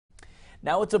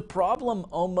Now, it's a problem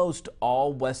almost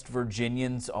all West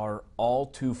Virginians are all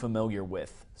too familiar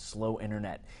with: slow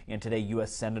internet. And today,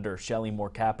 U.S. Senator Shelley Moore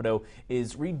Capito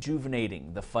is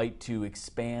rejuvenating the fight to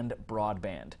expand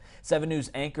broadband. 7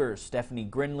 News anchor Stephanie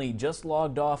Grinley just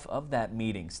logged off of that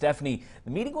meeting. Stephanie,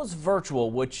 the meeting was virtual,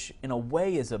 which in a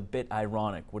way is a bit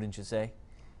ironic, wouldn't you say?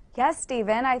 Yes,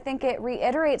 Stephen, I think it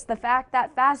reiterates the fact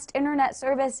that fast internet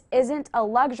service isn't a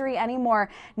luxury anymore.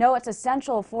 No, it's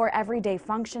essential for everyday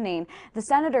functioning. The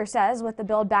senator says with the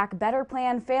Build Back Better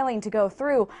plan failing to go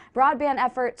through, broadband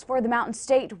efforts for the Mountain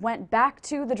State went back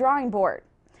to the drawing board.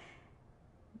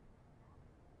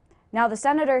 Now, the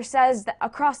senator says that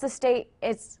across the state,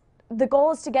 the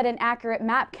goal is to get an accurate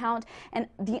map count and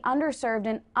the underserved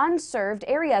and unserved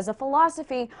areas. A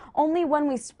philosophy: only when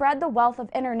we spread the wealth of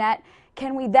internet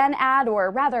can we then add,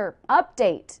 or rather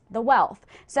update, the wealth.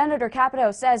 Senator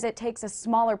Capito says it takes a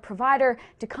smaller provider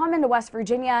to come into West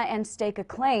Virginia and stake a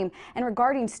claim. And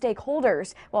regarding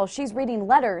stakeholders, well, she's reading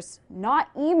letters,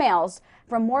 not emails,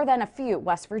 from more than a few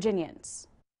West Virginians.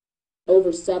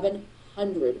 Over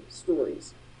 700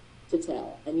 stories to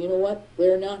tell. And you know what?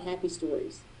 They're not happy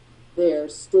stories. They're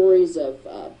stories of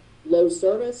low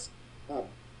service,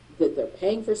 that they're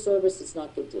paying for service that's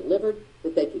not getting delivered,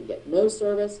 that they can get no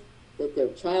service, that their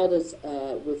child is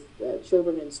with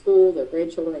children in school, their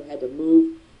grandchildren have had to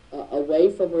move away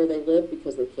from where they live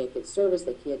because they can't get service,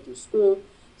 they can't do school.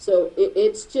 So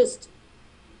it's just,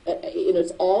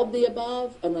 it's all of the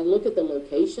above. And I look at the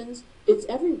locations, it's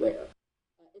everywhere.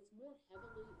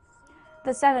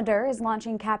 The senator is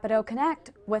launching Capito Connect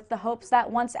with the hopes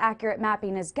that once accurate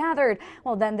mapping is gathered,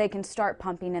 well, then they can start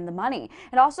pumping in the money.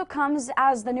 It also comes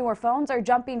as the newer phones are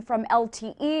jumping from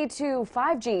LTE to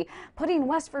 5G, putting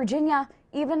West Virginia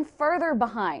even further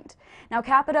behind. Now,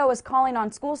 Capito is calling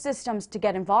on school systems to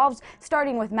get involved,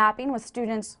 starting with mapping, with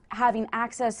students having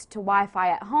access to Wi-Fi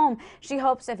at home. She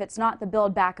hopes if it's not the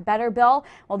Build Back Better bill,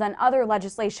 well, then other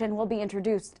legislation will be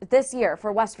introduced this year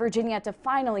for West Virginia to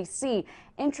finally see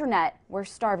internet we're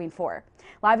starving for.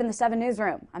 Live in the 7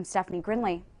 Newsroom, I'm Stephanie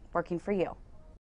Grinley, working for you.